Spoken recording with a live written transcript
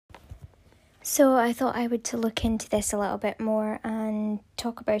So I thought I would to look into this a little bit more and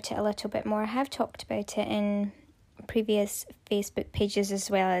talk about it a little bit more. I have talked about it in previous Facebook pages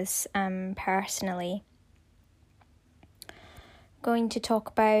as well as personally. Going to talk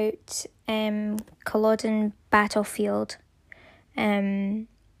about Culloden battlefield,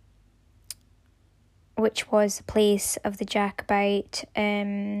 which was the place of the Jacobite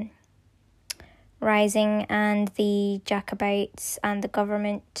rising and the Jacobites and the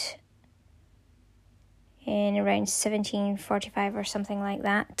government in around 1745 or something like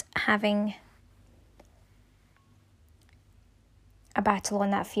that, having a battle on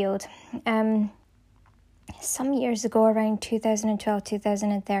that field. Some years ago, around 2012,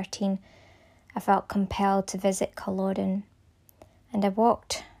 2013, I felt compelled to visit Culloden, and I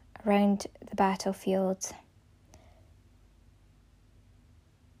walked around the battlefield.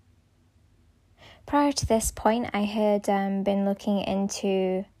 Prior to this point, I had been looking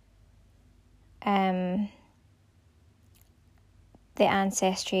into the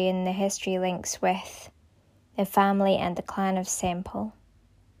ancestry and the history links with the family and the clan of Semple.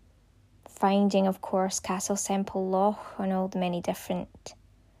 Finding, of course, Castle Semple Loch and all the many different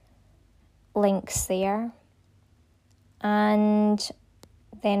links there. And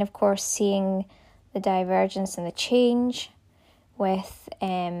then, of course, seeing the divergence and the change with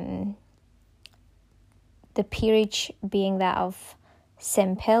the peerage being that of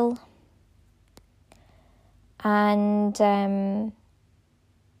Semple and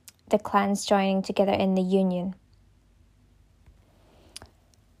the clans joining together in the union.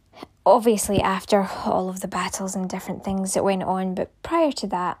 Obviously, after all of the battles and different things that went on, but prior to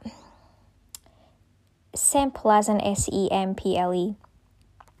that, Semple, as in Semple,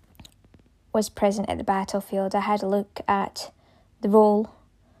 was present at the battlefield. I had a look at the roll,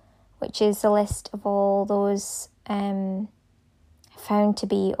 which is the list of all those found to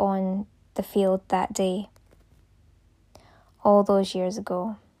be on the field that day, all those years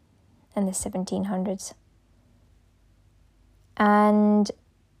ago in the 1700s. And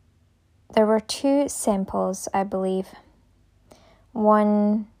there were two Semples, I believe.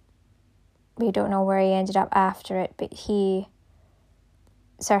 One, we don't know where he ended up after it, but he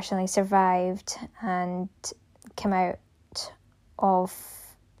certainly survived and came out of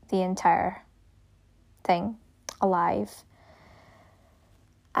the entire thing alive.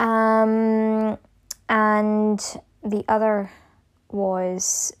 And the other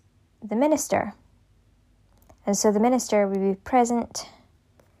was the minister. And so the minister would be present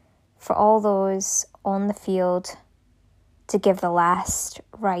for all those on the field to give the last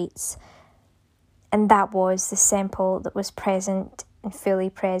rites. And that was the Semple that was present and fully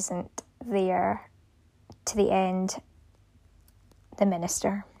present there to the end, the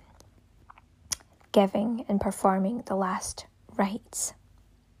minister giving and performing the last rites.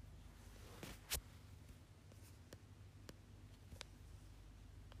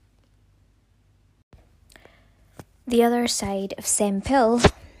 The other side of Semple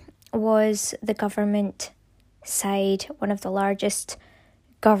was the government side. One of the largest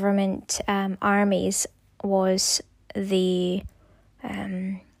government armies was the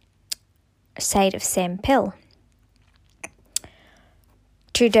side of Semple.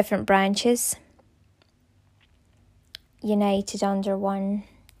 Two different branches united under one.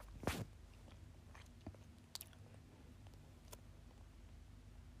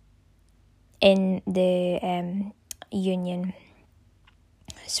 In the union.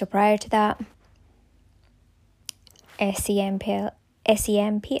 So prior to that, Semple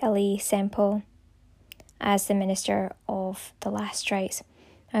Semple as the minister of the last rites.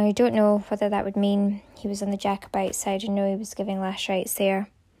 I don't know whether that would mean he was on the Jacobite side. I know he was giving last rites there.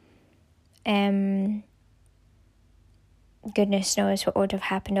 Goodness knows what would have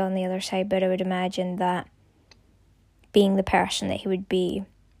happened on the other side, but I would imagine that being the person that he would be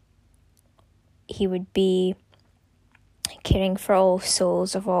caring for all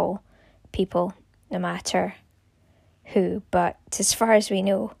souls of all people, no matter who. But as far as we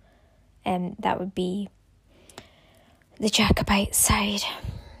know, that would be the Jacobite side.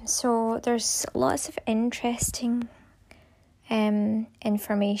 So there's lots of interesting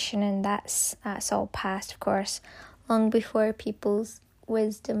information, and that's all past, of course, long before people's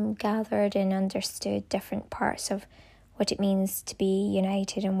wisdom gathered and understood different parts of what it means to be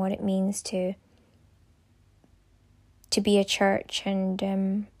united and what it means to be a church, and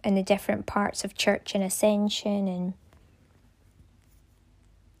the different parts of church and ascension and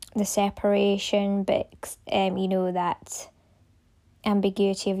the separation, but that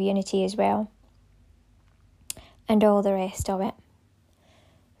ambiguity of unity as well, and all the rest of it.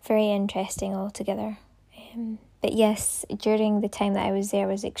 Very interesting altogether. But yes, during the time that I was there,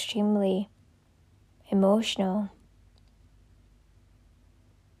 I was extremely emotional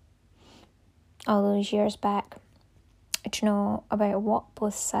all those years back to know about what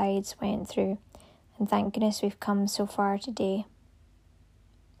both sides went through. And thank goodness we've come so far today.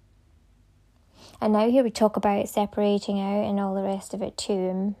 And now here we talk about separating out and all the rest of it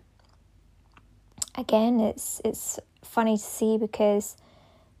too. Again, it's funny to see, because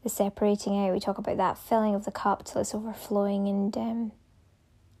the separating out, we talk about that filling of the cup till it's overflowing,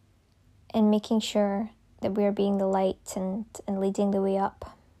 and making sure that we're being the light and leading the way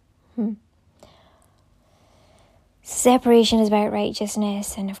up. Separation is about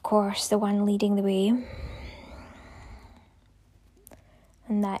righteousness, and of course the one leading the way.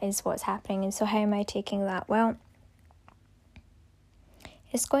 And that is what's happening. And so how am I taking that? Well,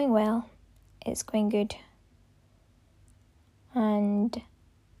 it's going well. It's going good. And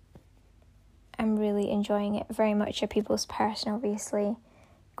I'm really enjoying it. Very much a people's person, obviously.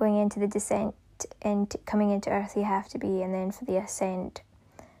 Going into the descent and coming into earth you have to be, and then for the ascent,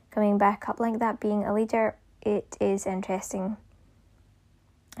 coming back up like that, being a leader, it is interesting.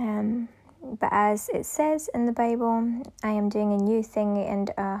 But as it says in the Bible, I am doing a new thing, and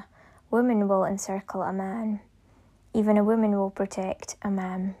a woman will encircle a man. Even a woman will protect a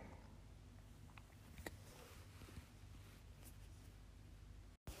man.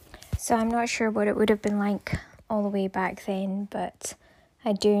 So I'm not sure what it would have been like all the way back then, but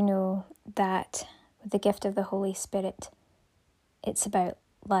I do know that with the gift of the Holy Spirit, it's about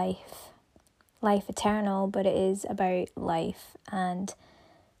life. Life eternal, but it is about life and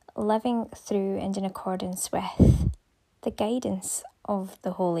living through and in accordance with the guidance of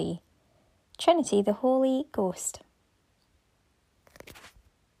the Holy Trinity, the Holy Ghost.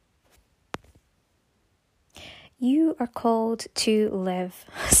 You are called to live.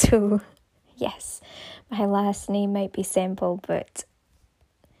 So, yes, my last name might be Semple, but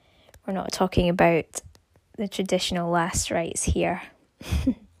we're not talking about the traditional last rites here.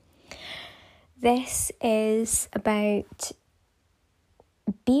 This is about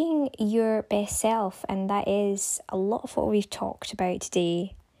being your best self, and that is a lot of what we've talked about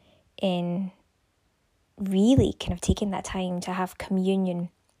today, in really kind of taking that time to have communion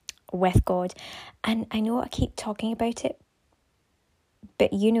with God. And I know I keep talking about it,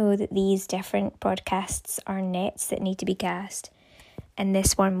 but you know that these different broadcasts are nets that need to be cast, and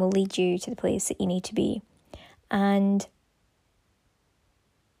this one will lead you to the place that you need to be. And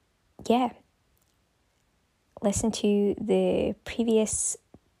yeah, listen to the previous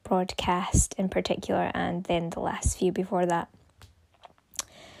broadcast in particular, and then the last few before that,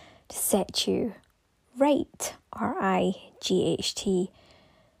 to set you right, RIGHT,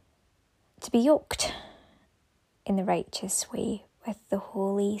 to be yoked in the righteous way with the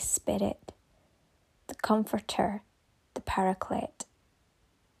Holy Spirit, the Comforter, the Paraclete.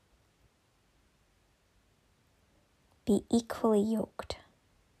 Be equally yoked.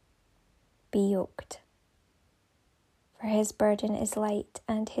 Be yoked. For his burden is light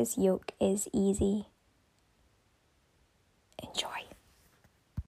and his yoke is easy. Enjoy.